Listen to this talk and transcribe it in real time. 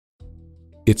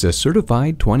It's a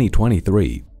certified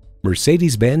 2023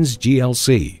 Mercedes-Benz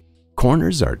GLC.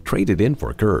 Corners are traded in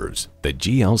for curves. The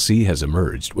GLC has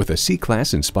emerged with a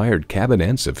C-Class inspired cabin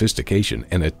and sophistication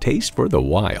and a taste for the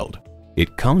wild.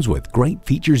 It comes with great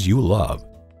features you love: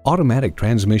 automatic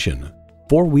transmission,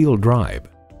 four-wheel drive,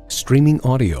 streaming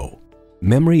audio,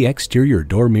 memory exterior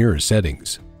door mirror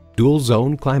settings, dual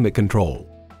zone climate control,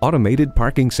 automated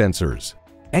parking sensors,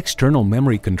 external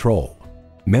memory control,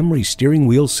 memory steering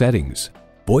wheel settings,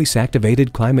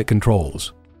 voice-activated climate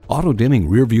controls, auto-dimming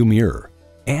rearview mirror,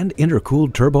 and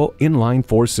intercooled turbo inline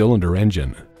four-cylinder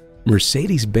engine.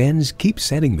 Mercedes-Benz keeps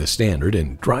setting the standard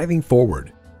and driving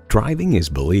forward. Driving is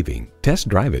believing. Test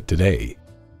drive it today.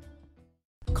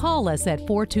 Call us at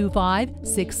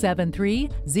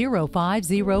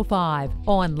 425-673-0505,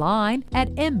 online at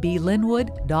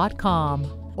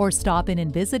mblynnwood.com, or stop in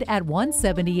and visit at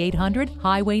 17800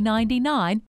 Highway 99,